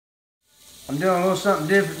I'm doing a little something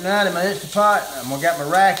different tonight in my Instant Pot. I'm gonna got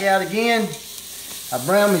my rack out again. I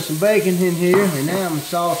browned me some bacon in here, and now I'm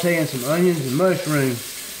sauteing some onions and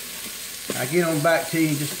mushrooms. I'll get on back to you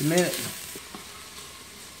in just a minute.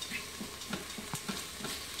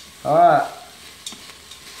 Alright.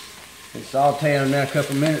 Been sauteing them now a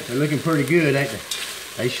couple minutes. They're looking pretty good, ain't they?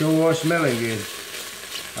 They sure are smelling good.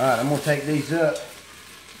 Alright, I'm gonna take these up.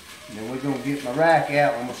 And then we're gonna get my rack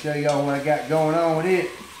out. I'm gonna show y'all what I got going on with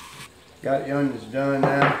it. Got the onions done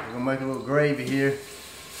now. We're gonna make a little gravy here.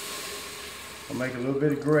 I'll make a little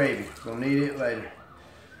bit of gravy. Gonna need it later.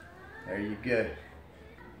 There you go.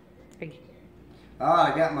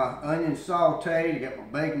 Alright, I got my onions sauteed. I got my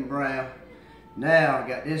bacon brown. Now I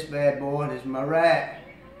got this bad boy. This is my rack.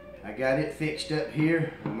 I got it fixed up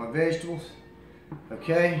here with my vegetables.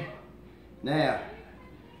 Okay. Now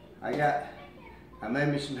I made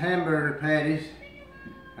me some hamburger patties.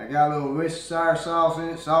 I got a little Worcestershire sauce in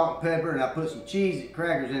it, salt and pepper, and I put some cheese and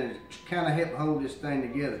crackers in it to kind of help hold this thing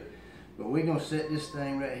together. But we're gonna set this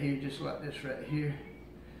thing right here, just like this right here.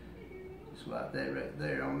 Just like that right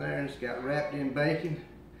there on there, and it's got wrapped in bacon.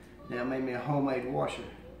 Now I made me a homemade washer.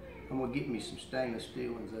 I'm gonna get me some stainless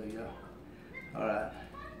steel ones though, y'all. Alright,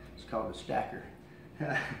 it's called a stacker.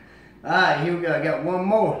 Alright, here we go, I got one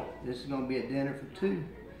more. This is gonna be a dinner for two.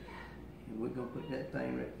 And we're gonna put that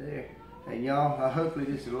thing right there. And y'all, hopefully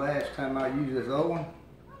this is the last time I use this old one.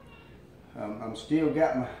 I'm still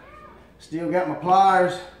got my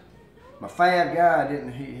pliers. My fab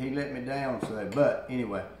guy he let me down, so but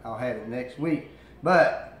anyway, I'll have it next week.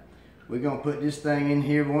 But we're gonna put this thing in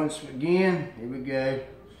here once again. Here we go.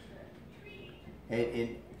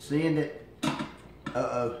 And seeing that,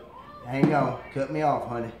 hang on, cut me off,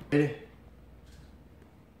 honey. Ready?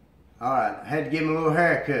 All right, I had to give him a little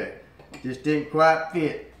haircut. Just didn't quite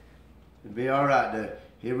fit. It'll be all right though.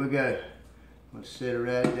 Here we go. Let's set it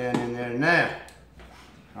right down in there now.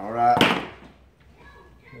 All right.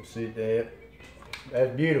 Let's see that.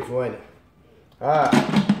 That's beautiful, ain't it? All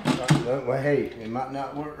right. Well, hey, it might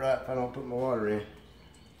not work right if I don't put my water in.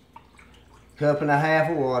 Cup and a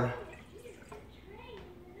half of water.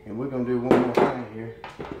 And we're gonna do one more thing here.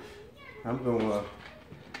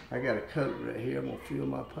 I got a coat right here. I'm gonna fill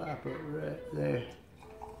my pipe up right there.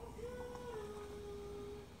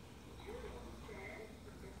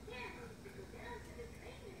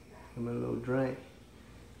 Give them a little drink.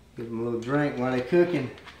 Give them a little drink while they're cooking.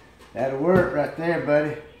 That'll work right there,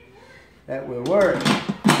 buddy. That will work.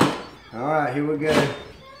 All right, here we go.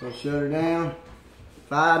 We'll shut her down.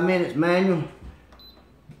 5 minutes manual.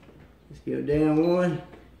 Let's go down one,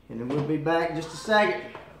 and then we'll be back in just a second.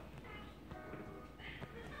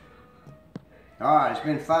 All right, it's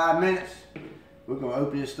been 5 minutes. We're gonna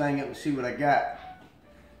open this thing up and see what I got.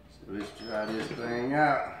 So let's try this thing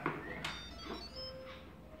out.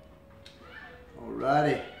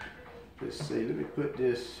 Alrighty, let's see, let me put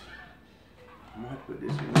this, I'm gonna put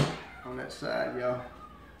this on that side, y'all.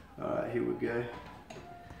 Alright, here we go.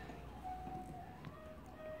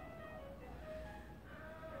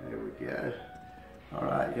 There we go.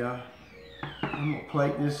 Alright, y'all. I'm gonna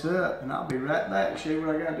plate this up and I'll be right back and show you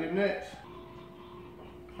what I gotta do next.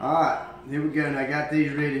 Alright, here we go, and I got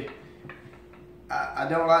these ready. I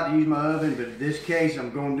don't like to use my oven, but in this case,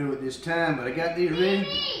 I'm gonna do it this time, but I got these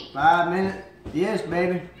ready. 5 minutes. Yes,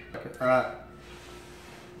 baby. Alright.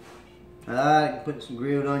 Alright, put some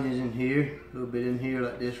grilled onions in here. A little bit in here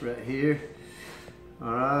like this right here.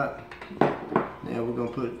 Alright. Now we're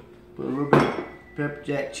gonna put a little bit of pepper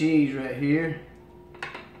jack cheese right here.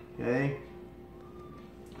 Okay.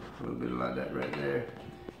 A little bit like that right there.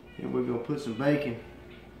 And we're gonna put some bacon.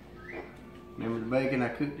 Remember the bacon I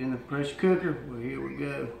cooked in the pressure cooker? Well, here we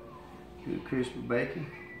go. Good crispy bacon.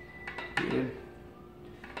 Good.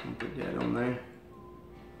 I'll put that on there.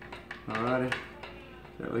 Alrighty. Is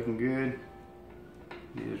that looking good?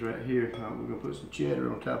 It is right here. Right, we're gonna put some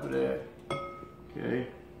cheddar on top of that. Okay.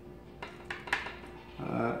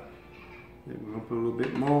 Alright. Then we're gonna put a little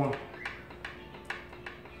bit more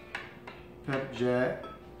pepper jack.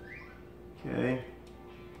 Okay.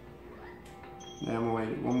 Now I'm gonna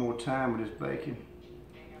wait one more time with this bacon.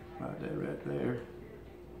 Like that right there.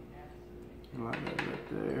 And like that right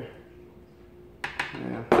there.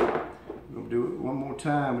 Now, we're gonna do it one more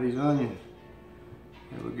time with these onions.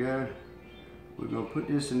 There we go. We're gonna put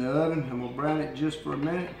this in the oven. I'm gonna brown it just for a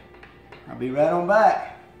minute. I'll be right on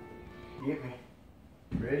back. Get me.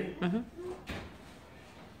 Ready? Mm-hmm.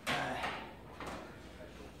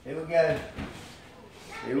 Here we go.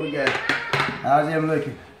 Here we go. How's them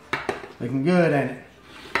looking? Looking good, ain't it?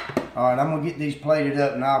 Alright, I'm gonna get these plated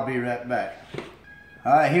up and I'll be right back.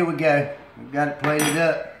 Alright, here we go. We've got it plated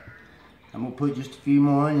up. I'm gonna put just a few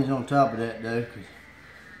more onions on top of that though, because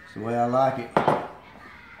it's the way I like it.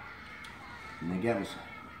 And they got me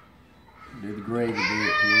some, do the gravy bit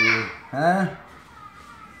here. Huh?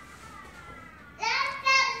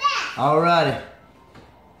 Alrighty.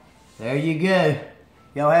 There you go.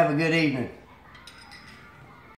 Y'all have a good evening.